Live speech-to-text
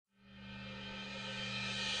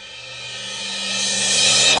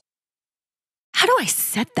I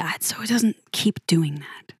set that so it doesn't keep doing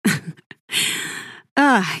that?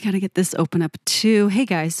 I gotta get this open up too. Hey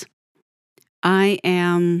guys, I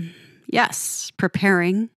am, yes,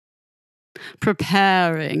 preparing for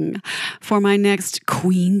my next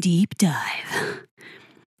Queen Deep Dive.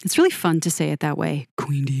 It's really fun to say it that way.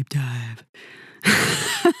 Queen Deep Dive.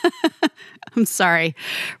 I'm sorry.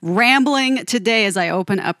 Rambling today as I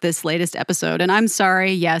open up this latest episode. And I'm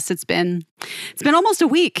sorry, yes, it's been almost a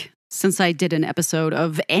week since I did an episode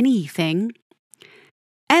of anything.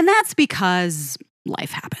 And that's because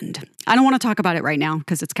life happened. I don't want to talk about it right now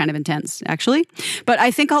because it's kind of intense, actually. But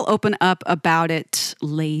I think I'll open up about it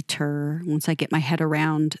later once I get my head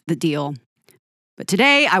around the deal. But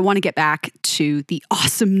today, I want to get back to the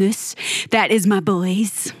awesomeness that is my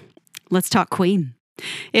boys. Let's talk Queen.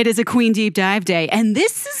 It is a Queen Deep Dive day, and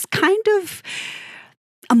this is kind of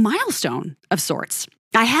a milestone of sorts.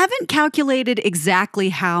 I haven't calculated exactly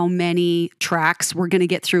how many tracks we're going to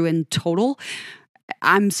get through in total.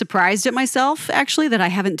 I'm surprised at myself, actually, that I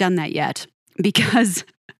haven't done that yet, because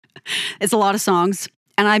it's a lot of songs,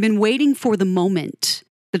 and I've been waiting for the moment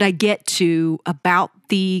that I get to about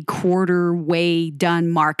the quarter way done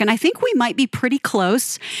mark. And I think we might be pretty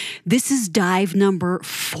close. This is dive number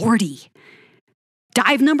 40.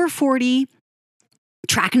 Dive number 40,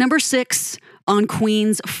 track number 6 on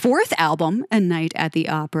Queen's 4th album, A Night at the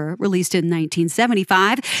Opera, released in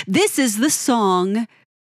 1975. This is the song,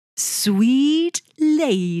 Sweet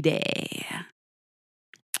Lady.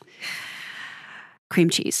 Cream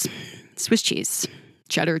cheese, Swiss cheese,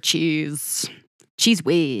 cheddar cheese, cheese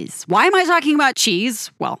whiz. Why am I talking about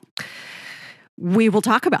cheese? Well, we will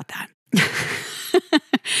talk about that.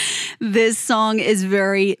 This song is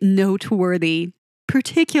very noteworthy,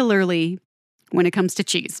 particularly when it comes to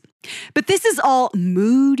cheese. But this is all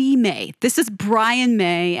Moody May. This is Brian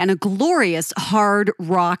May and a glorious hard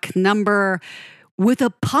rock number with a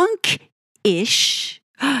punk-ish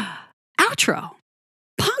outro.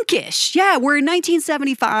 Punkish. Yeah, we're in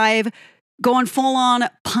 1975 going full-on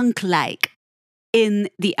punk-like in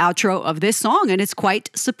the outro of this song. And it's quite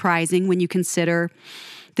surprising when you consider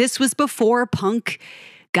this was before punk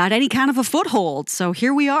got any kind of a foothold. So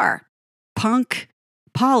here we are, punk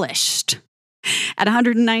polished at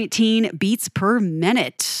 119 beats per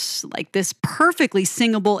minute, like this perfectly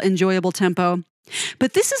singable, enjoyable tempo.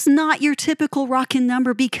 But this is not your typical rockin'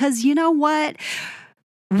 number because you know what?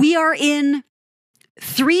 We are in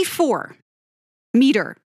 3/4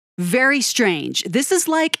 meter. Very strange. This is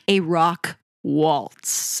like a rock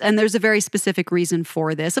waltz. And there's a very specific reason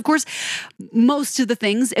for this. Of course, most of the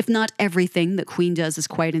things, if not everything that Queen does is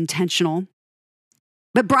quite intentional.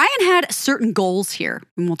 But Brian had certain goals here,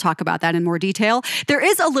 and we'll talk about that in more detail. There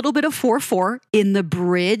is a little bit of 4/4 in the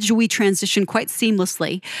bridge. We transition quite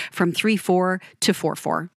seamlessly from 3/4 to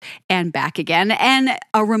 4/4 and back again. And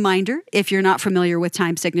a reminder, if you're not familiar with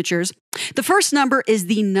time signatures, the first number is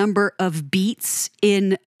the number of beats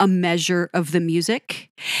in a measure of the music.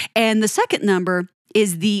 And the second number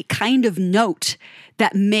is the kind of note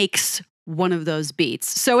that makes one of those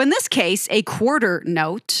beats. So in this case, a quarter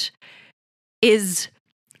note is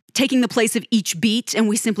taking the place of each beat, and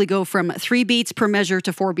we simply go from 3 beats per measure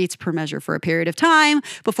to 4 beats per measure for a period of time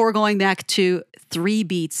before going back to 3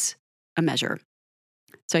 beats a measure.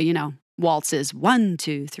 So, you know, waltz is 1,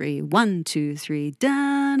 2, 3, 1, 2, 3,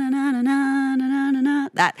 da na na na na na na na.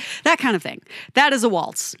 That kind of thing. That is a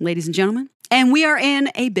waltz, ladies and gentlemen. And we are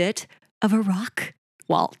in a bit of a rock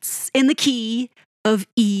waltz in the key of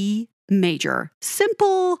E major.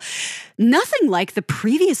 Simple, nothing like the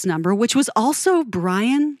previous number, which was also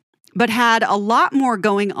Brian, but had a lot more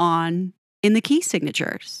going on in the key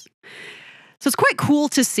signatures. So it's quite cool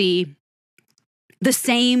to see the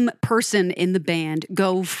same person in the band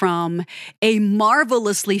go from a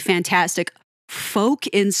marvelously fantastic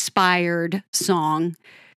folk-inspired song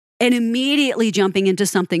and immediately jumping into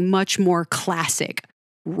something much more classic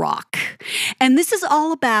rock. And this is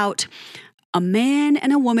all about a man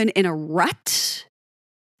and a woman in a rut,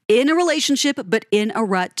 in a relationship, but in a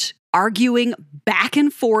rut, arguing back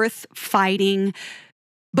and forth, fighting,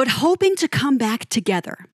 but hoping to come back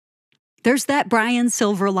together. There's that Brian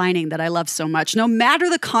silver lining that I love so much. No matter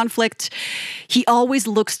the conflict, he always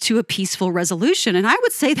looks to a peaceful resolution. And I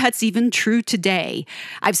would say that's even true today.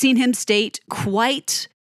 I've seen him state quite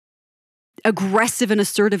aggressive and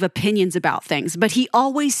assertive opinions about things, but he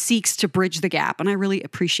always seeks to bridge the gap. And I really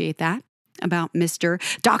appreciate that about Mr.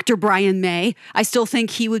 Dr. Brian May. I still think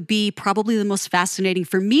he would be probably the most fascinating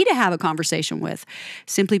for me to have a conversation with,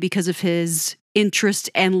 simply because of his interest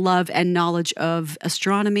and love and knowledge of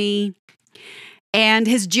astronomy and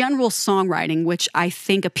his general songwriting, which I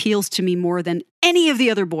think appeals to me more than any of the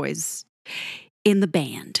other boys. in the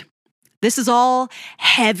band. This is all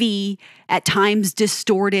heavy, at times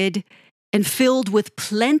distorted, and filled with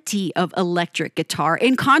plenty of electric guitar.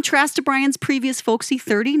 In contrast to Brian's previous folksy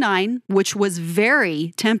 39, which was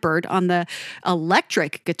very tempered on the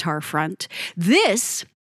electric guitar front, this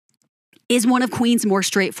is one of Queen's more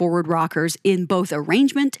straightforward rockers in both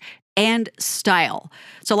arrangement and style.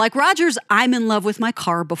 So like Roger's I'm in Love with My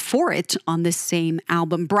Car before it on this same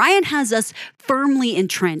album, Brian has us firmly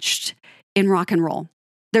entrenched in rock and roll.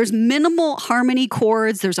 There's minimal harmony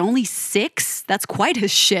chords. There's only 6. That's quite a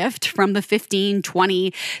shift from the 15,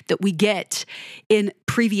 20 that we get in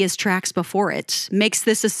previous tracks before it. Makes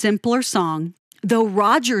this a simpler song, though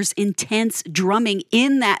Roger's intense drumming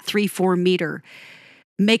in that 3/4 meter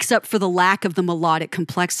makes up for the lack of the melodic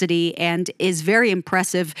complexity and is very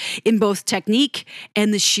impressive in both technique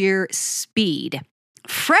and the sheer speed.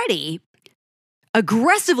 Freddie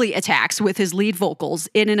aggressively attacks with his lead vocals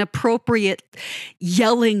in an appropriate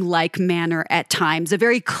yelling-like manner at times. A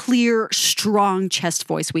very clear, strong chest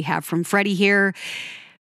voice we have from Freddie here.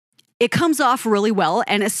 It comes off really well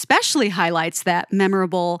and especially highlights that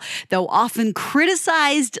memorable, though often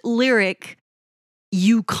criticized lyric,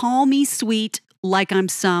 "You call me sweet like I'm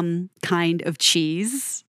some kind of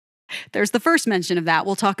cheese." There's the first mention of that.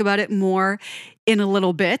 We'll talk about it more in a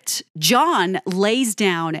little bit. John lays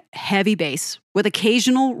down heavy bass with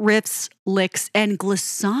occasional riffs, licks, and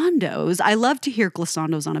glissandos. I love to hear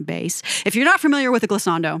glissandos on a bass. If you're not familiar with a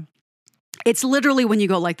glissando, it's literally when you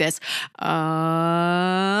go like this.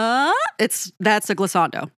 That's a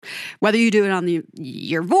glissando. Whether you do it on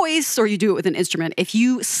your voice or you do it with an instrument, if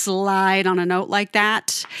you slide on a note like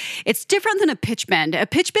that, it's different than a pitch bend. A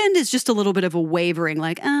pitch bend is just a little bit of a wavering,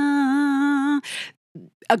 like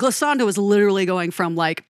A glissando is literally going from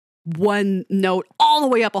like one note all the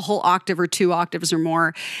way up a whole octave or 2 octaves or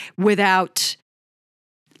more without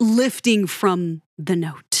lifting from the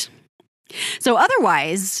note. So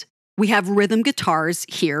otherwise, we have rhythm guitars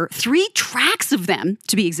here, 3 tracks of them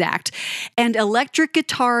to be exact, and electric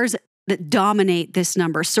guitars that dominate this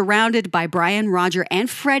number, surrounded by Brian, Roger, and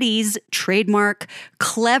Freddie's trademark,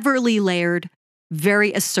 cleverly layered,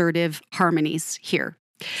 very assertive harmonies here.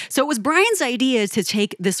 So it was Brian's idea to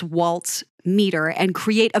take this waltz meter and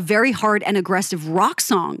create a very hard and aggressive rock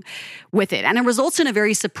song with it. And it results in a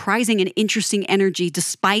very surprising and interesting energy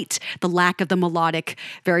despite the lack of the melodic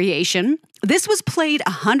variation. This was played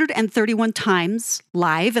 131 times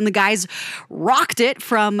live, and the guys rocked it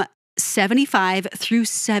from 75 through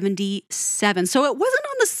 77. So it wasn't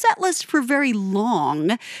on the set list for very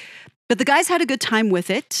long, but the guys had a good time with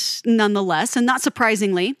it nonetheless. And not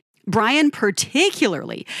surprisingly, Brian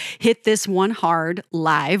particularly hit this one hard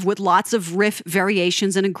live with lots of riff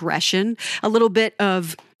variations and aggression, a little bit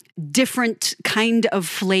of different kind of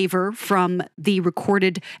flavor from the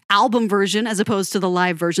recorded album version as opposed to the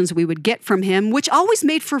live versions we would get from him, which always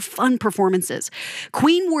made for fun performances.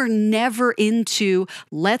 Queen were never into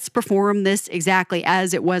let's perform this exactly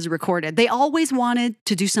as it was recorded. They always wanted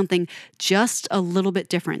to do something just a little bit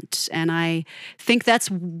different. And I think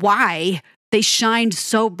that's why they shined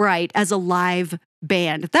so bright as a live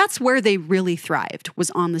band. That's where they really thrived,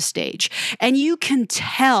 was on the stage. And you can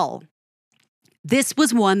tell this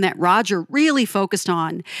was one that Roger really focused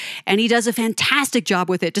on, and he does a fantastic job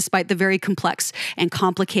with it despite the very complex and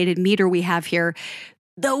complicated meter we have here.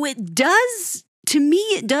 Though it does, to me,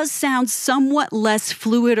 it does sound somewhat less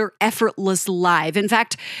fluid or effortless live. In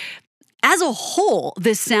fact, as a whole,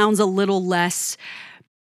 this sounds a little less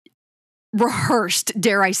rehearsed,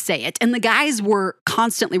 dare I say it. And the guys were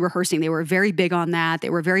constantly rehearsing. They were very big on that. They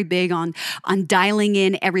were very big on dialing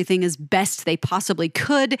in everything as best they possibly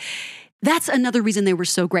could. That's another reason they were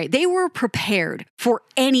so great. They were prepared for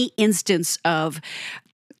any instance of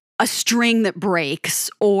a string that breaks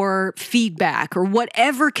or feedback or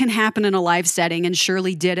whatever can happen in a live setting, and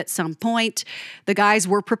surely did at some point. The guys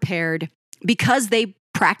were prepared because they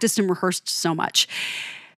practiced and rehearsed so much.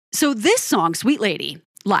 So this song, Sweet Lady,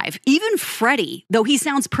 live, even Freddie, though he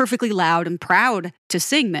sounds perfectly loud and proud to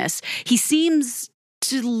sing this, he seems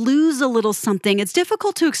to lose a little something. It's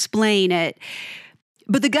difficult to explain it,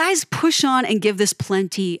 but the guys push on and give this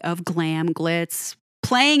plenty of glam, glitz,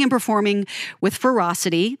 playing and performing with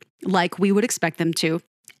ferocity, like we would expect them to.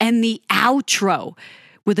 And the outro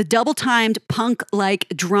with a double-timed punk-like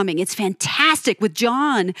drumming. It's fantastic, with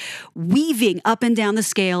John weaving up and down the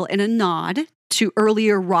scale in a nod to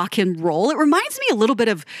earlier rock and roll. It reminds me a little bit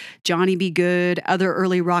of Johnny B. Good, other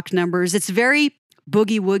early rock numbers. It's very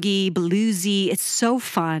boogie-woogie, bluesy. It's so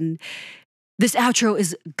fun. This outro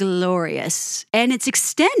is glorious, and it's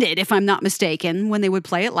extended, if I'm not mistaken, when they would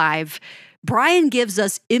play it live Brian gives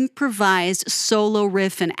us improvised solo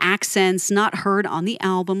riff and accents not heard on the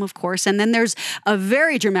album, of course. And then there's a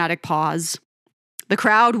very dramatic pause. The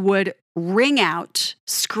crowd would ring out,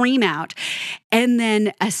 scream out, and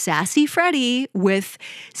then a sassy Freddie with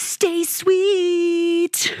 "Stay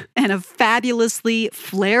Sweet" and a fabulously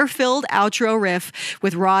flair-filled outro riff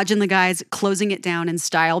with Raj and the guys closing it down in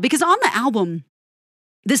style. Because on the album,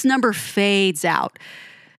 this number fades out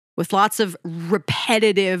with lots of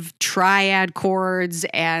repetitive triad chords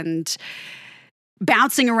and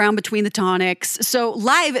bouncing around between the tonics. So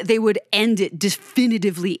live, they would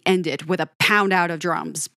definitively end it with a pound out of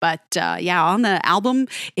drums. But on the album,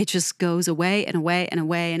 it just goes away and away and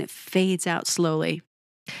away, and it fades out slowly.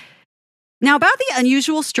 Now, about the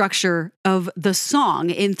unusual structure of the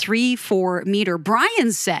song in 3/4 meter,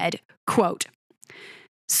 Brian said, quote,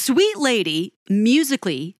 "Sweet Lady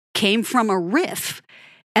musically came from a riff,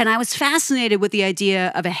 and I was fascinated with the idea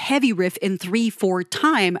of a heavy riff in 3/4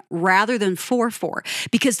 time rather than 4/4,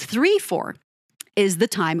 because 3/4 is the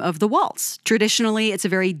time of the waltz. Traditionally, it's a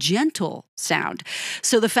very gentle sound.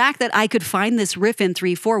 So the fact that I could find this riff in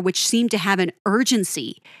 3/4, which seemed to have an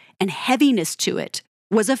urgency and heaviness to it,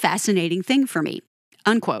 was a fascinating thing for me."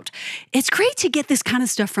 Unquote. It's great to get this kind of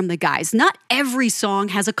stuff from the guys. Not every song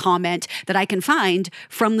has a comment that I can find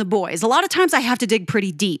from the boys. A lot of times I have to dig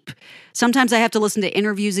pretty deep. Sometimes I have to listen to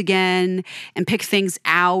interviews again and pick things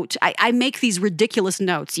out. I make these ridiculous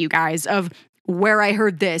notes, you guys, of where I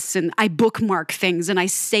heard this, and I bookmark things and I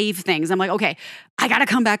save things. I'm like, okay, I got to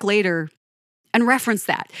come back later and reference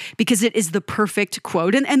that because it is the perfect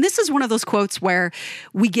quote. And this is one of those quotes where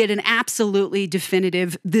we get an absolutely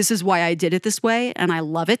definitive, this is why I did it this way, and I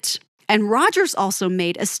love it. And Rodgers also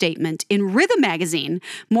made a statement in Rhythm magazine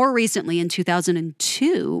more recently in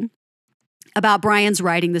 2002 about Brian's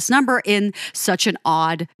writing this number in such an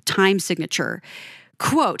odd time signature.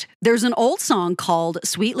 Quote, "There's an old song called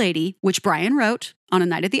Sweet Lady, which Brian wrote on a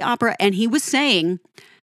night at the opera, and he was saying,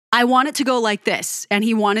 I want it to go like this. And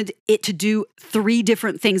he wanted it to do 3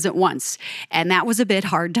 different things at once. And that was a bit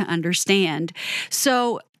hard to understand.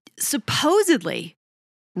 So supposedly,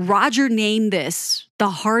 Roger named this the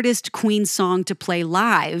hardest Queen song to play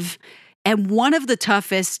live and one of the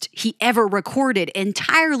toughest he ever recorded,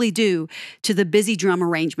 entirely due to the busy drum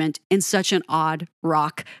arrangement in such an odd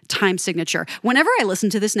rock time signature. Whenever I listen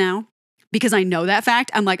to this now, because I know that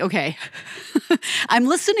fact, I'm like, okay, I'm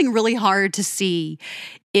listening really hard to see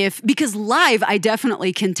because live, I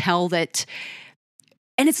definitely can tell that,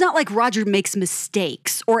 and it's not like Roger makes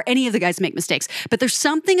mistakes or any of the guys make mistakes, but there's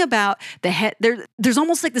something about there's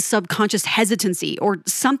almost like the subconscious hesitancy or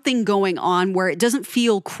something going on where it doesn't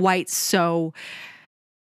feel quite so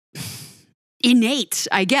innate,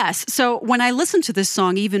 I guess. So when I listen to this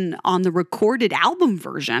song, even on the recorded album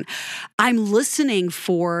version, I'm listening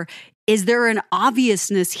for, is there an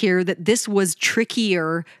obviousness here that this was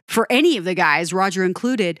trickier for any of the guys, Roger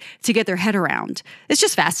included, to get their head around? It's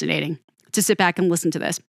just fascinating to sit back and listen to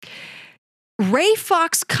this. Ray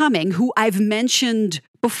Fox Cumming, who I've mentioned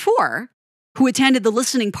before, who attended the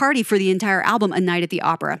listening party for the entire album, A Night at the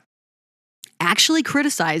Opera, actually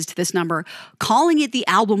criticized this number, calling it the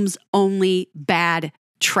album's only bad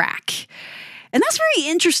track. And that's very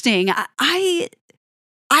interesting.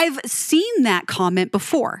 I've seen that comment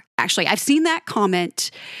before, actually. I've seen that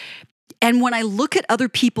comment. And when I look at other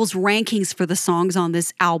people's rankings for the songs on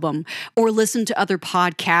this album or listen to other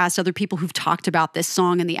podcasts, other people who've talked about this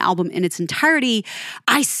song and the album in its entirety,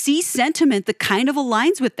 I see sentiment that kind of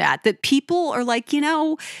aligns with that people are like,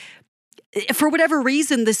 for whatever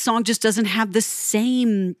reason, this song just doesn't have the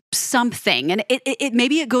same something. And it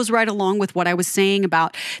maybe it goes right along with what I was saying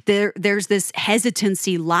about there's this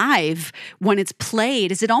hesitancy live when it's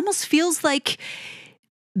played, is it almost feels like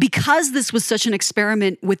because this was such an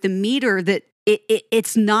experiment with the meter that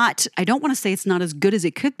it's not, I don't want to say it's not as good as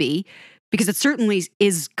it could be, because it certainly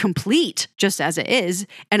is complete just as it is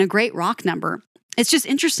and a great rock number. It's just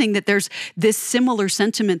interesting that there's this similar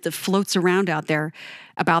sentiment that floats around out there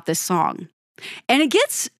about this song. And it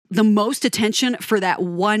gets the most attention for that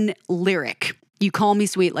one lyric, "You call me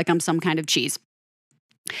sweet like I'm some kind of cheese."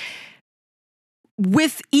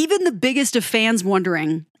 With even the biggest of fans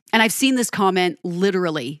wondering, and I've seen this comment,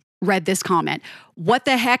 literally read this comment, "What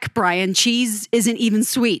the heck, Brian? Cheese isn't even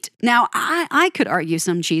sweet." Now, I could argue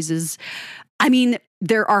some cheeses,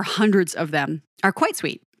 there are hundreds of them, are quite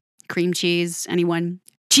sweet. Cream cheese, anyone?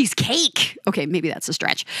 Cheesecake. Okay, maybe that's a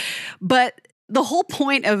stretch. But the whole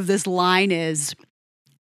point of this line is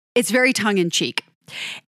it's very tongue-in-cheek.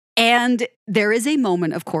 And there is a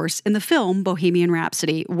moment, of course, in the film Bohemian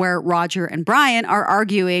Rhapsody where Roger and Brian are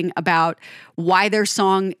arguing about why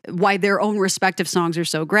their own respective songs are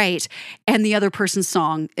so great and the other person's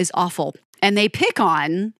song is awful. And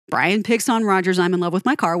Brian picks on Roger's I'm in Love with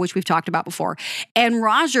My Car, which we've talked about before. And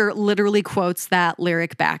Roger literally quotes that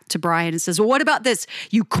lyric back to Brian and says, well, what about this?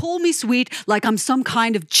 You call me sweet like I'm some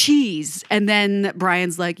kind of cheese. And then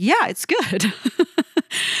Brian's like, yeah, it's good.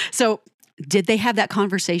 So did they have that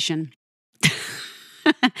conversation?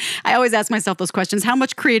 I always ask myself those questions. How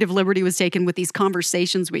much creative liberty was taken with these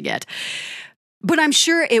conversations we get? But I'm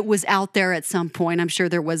sure it was out there at some point. I'm sure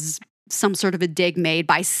there was some sort of a dig made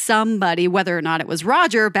by somebody, whether or not it was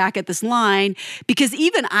Roger, back at this line, because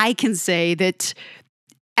even I can say that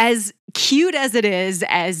as cute as it is,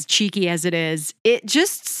 as cheeky as it is, it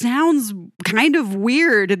just sounds kind of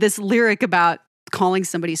weird, this lyric about calling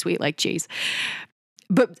somebody sweet like cheese.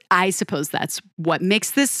 But I suppose that's what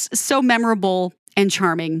makes this so memorable and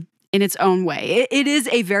charming in its own way. It is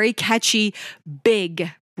a very catchy,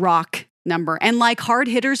 big rock number. And like hard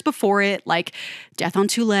hitters before it, like Death on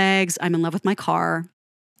Two Legs, I'm in Love with My Car,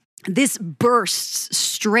 this bursts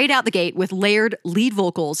straight out the gate with layered lead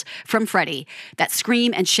vocals from Freddie that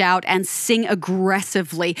scream and shout and sing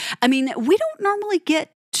aggressively. I mean, we don't normally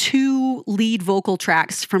get 2 lead vocal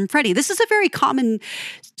tracks from Freddie. This is a very common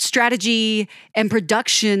strategy and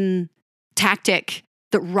production tactic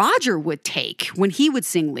that Roger would take when he would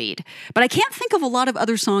sing lead. But I can't think of a lot of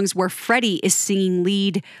other songs where Freddie is singing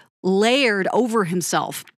lead layered over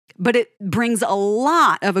himself. But it brings a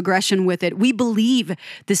lot of aggression with it. We believe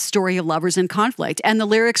this story of lovers in conflict, and the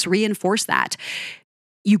lyrics reinforce that.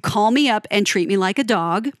 You call me up and treat me like a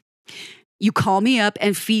dog. You call me up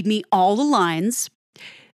and feed me all the lines.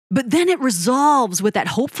 But then it resolves with that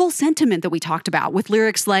hopeful sentiment that we talked about with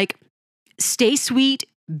lyrics like, stay sweet,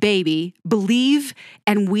 baby, believe,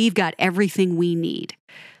 and we've got everything we need.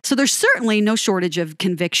 So there's certainly no shortage of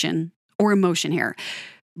conviction or emotion here.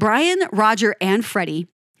 Brian, Roger, and Freddie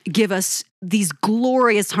give us these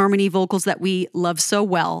glorious harmony vocals that we love so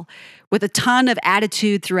well, with a ton of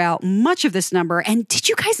attitude throughout much of this number. And did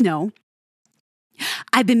you guys know?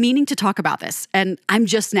 I've been meaning to talk about this, and I'm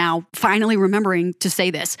just now finally remembering to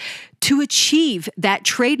say this. To achieve that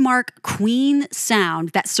trademark Queen sound,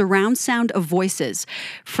 that surround sound of voices,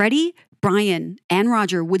 Freddie, Brian, and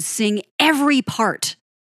Roger would sing every part,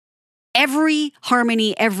 every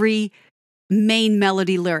harmony, every main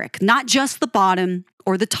melody lyric, not just the bottom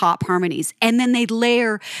or the top harmonies. And then they'd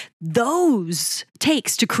layer those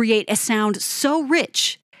takes to create a sound so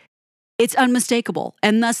rich, it's unmistakable.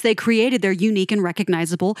 And thus they created their unique and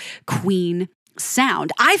recognizable Queen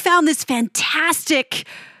sound. I found this fantastic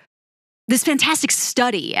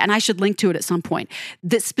study, and I should link to it at some point,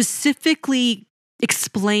 that specifically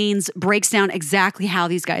breaks down exactly how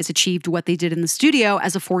these guys achieved what they did in the studio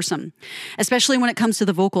as a foursome, especially when it comes to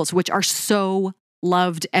the vocals, which are so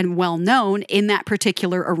loved and well known in that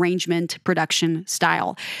particular arrangement production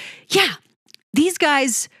style. Yeah, these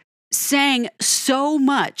guys sang so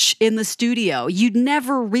much in the studio, you'd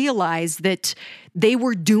never realize that they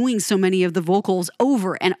were doing so many of the vocals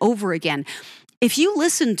over and over again. If you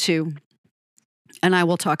listen to, and I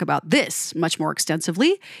will talk about this much more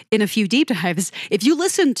extensively in a few deep dives, if you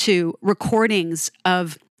listen to recordings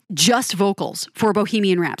of just vocals for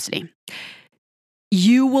Bohemian Rhapsody,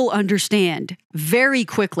 you will understand very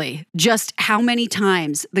quickly just how many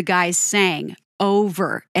times the guys sang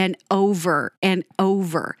over and over and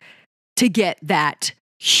over to get that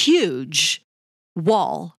huge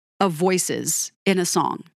wall of voices in a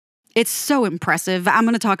song. It's so impressive. I'm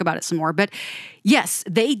going to talk about it some more. But yes,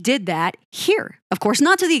 they did that here. Of course,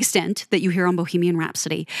 not to the extent that you hear on Bohemian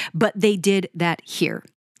Rhapsody, but they did that here.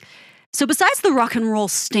 So besides the rock and roll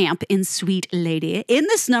stamp in Sweet Lady, in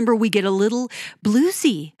this number we get a little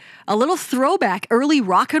bluesy, a little throwback, early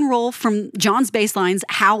rock and roll from John's bass lines,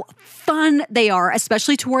 how fun they are,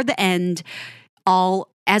 especially toward the end. All,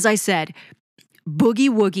 as I said, boogie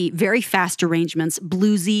woogie, very fast arrangements,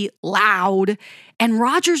 bluesy, loud, and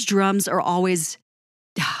Roger's drums are always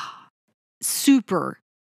super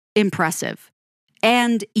impressive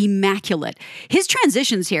and immaculate. His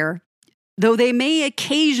transitions here, though they may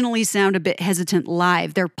occasionally sound a bit hesitant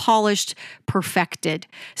live, they're polished, perfected,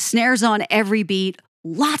 snares on every beat,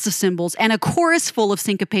 lots of cymbals, and a chorus full of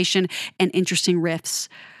syncopation and interesting riffs.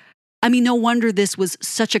 I mean, no wonder this was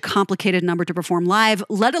such a complicated number to perform live,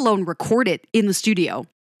 let alone record it in the studio.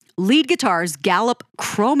 Lead guitars gallop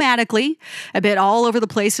chromatically, a bit all over the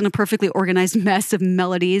place in a perfectly organized mess of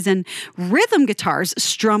melodies, and rhythm guitars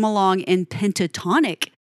strum along in pentatonic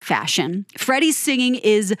fashion. Freddie's singing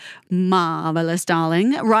is marvelous,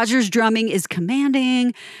 darling. Roger's drumming is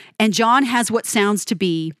commanding. And John has what sounds to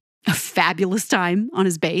be a fabulous time on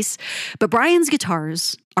his bass. But Brian's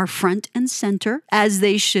guitars are front and center, as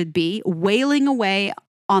they should be, wailing away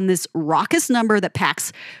on this raucous number that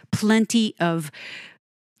packs plenty of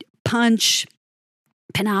punch,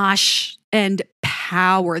 panache, and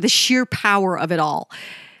power, the sheer power of it all.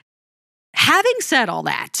 Having said all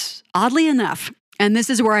that, oddly enough, and this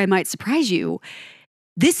is where I might surprise you,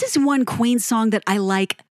 this is one Queen song that I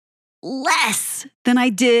like less than I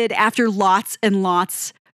did after lots and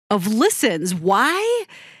lots of listens. Why?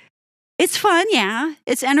 It's fun, yeah.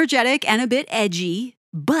 It's energetic and a bit edgy,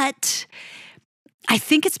 but I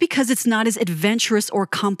think it's because it's not as adventurous or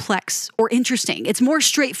complex or interesting. It's more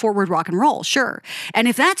straightforward rock and roll, sure. And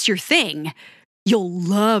if that's your thing, you'll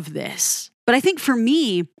love this. But I think for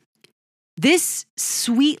me, this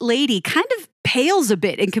Sweet Lady kind of pales a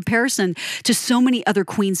bit in comparison to so many other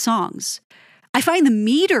Queen songs. I find the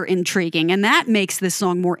meter intriguing, and that makes this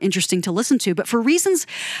song more interesting to listen to. But for reasons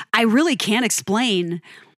I really can't explain,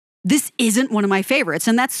 this isn't one of my favorites.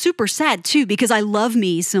 And that's super sad too, because I love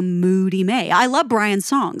me some Moody May. I love Brian's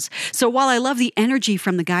songs. So while I love the energy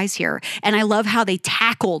from the guys here, and I love how they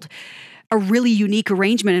tackled a really unique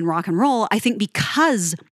arrangement in rock and roll, I think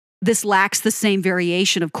because this lacks the same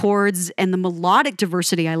variation of chords and the melodic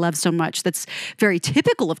diversity I love so much that's very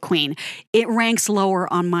typical of Queen, it ranks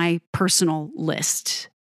lower on my personal list.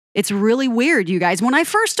 It's really weird, you guys. When I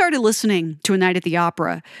first started listening to A Night at the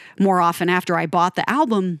Opera more often after I bought the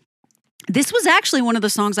album, this was actually one of the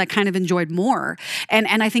songs I kind of enjoyed more. And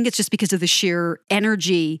I think it's just because of the sheer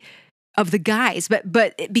energy of the guys.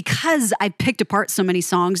 But because I picked apart so many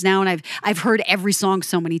songs now, and I've heard every song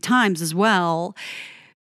so many times as well,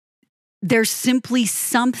 there's simply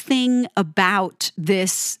something about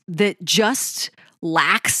this that just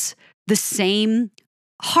lacks the same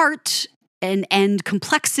heart and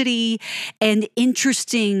complexity and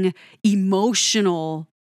interesting emotional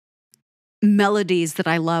melodies that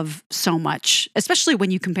I love so much, especially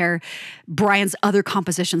when you compare Brian's other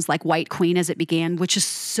compositions like White Queen as it began, which is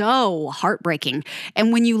so heartbreaking.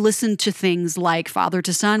 And when you listen to things like Father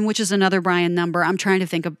to Son, which is another Brian number, I'm trying to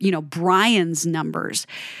think of, Brian's numbers.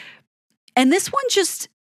 And this one just,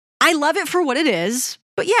 I love it for what it is.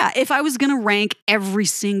 But yeah, if I was going to rank every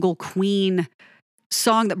single Queen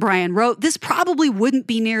song that Brian wrote, this probably wouldn't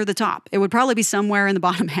be near the top. It would probably be somewhere in the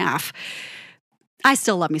bottom half. I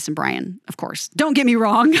still love me some Brian, of course. Don't get me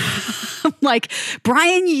wrong. Like,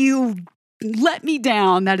 Brian, you let me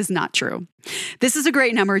down. That is not true. This is a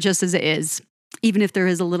great number just as it is, even if there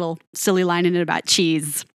is a little silly line in it about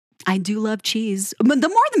cheese. I do love cheese. But the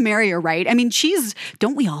more the merrier, right? I mean, cheese,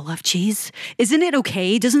 don't we all love cheese? Isn't it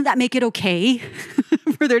okay? Doesn't that make it okay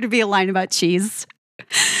for there to be a line about cheese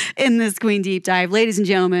in this Queen Deep Dive? Ladies and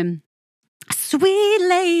gentlemen, Sweet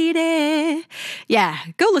Lady. Yeah,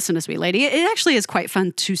 go listen to Sweet Lady. It actually is quite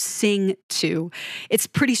fun to sing to. It's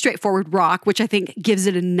pretty straightforward rock, which I think gives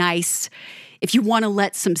it a nice, if you want to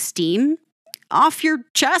let some steam off your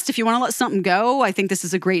chest, if you want to let something go, I think this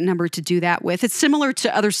is a great number to do that with. It's similar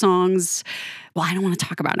to other songs. Well, I don't want to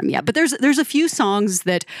talk about them yet, but there's a few songs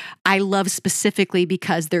that I love specifically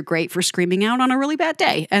because they're great for screaming out on a really bad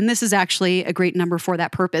day. And this is actually a great number for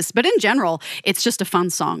that purpose. But in general, it's just a fun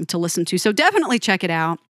song to listen to. So definitely check it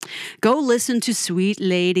out. Go listen to Sweet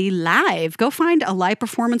Lady live. Go find a live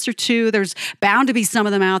performance or two. There's bound to be some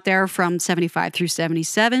of them out there from 75 through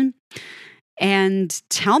 77. And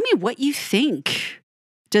tell me what you think.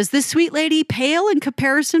 Does this Sweet Lady pale in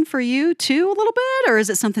comparison for you too a little bit? Or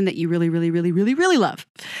is it something that you really, really, really, really, really love?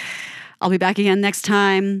 I'll be back again next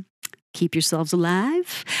time. Keep yourselves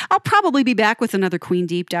alive. I'll probably be back with another Queen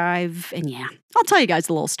Deep Dive. And yeah, I'll tell you guys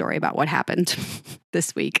a little story about what happened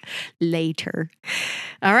this week later.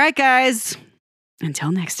 All right, guys.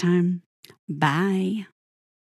 Until next time. Bye.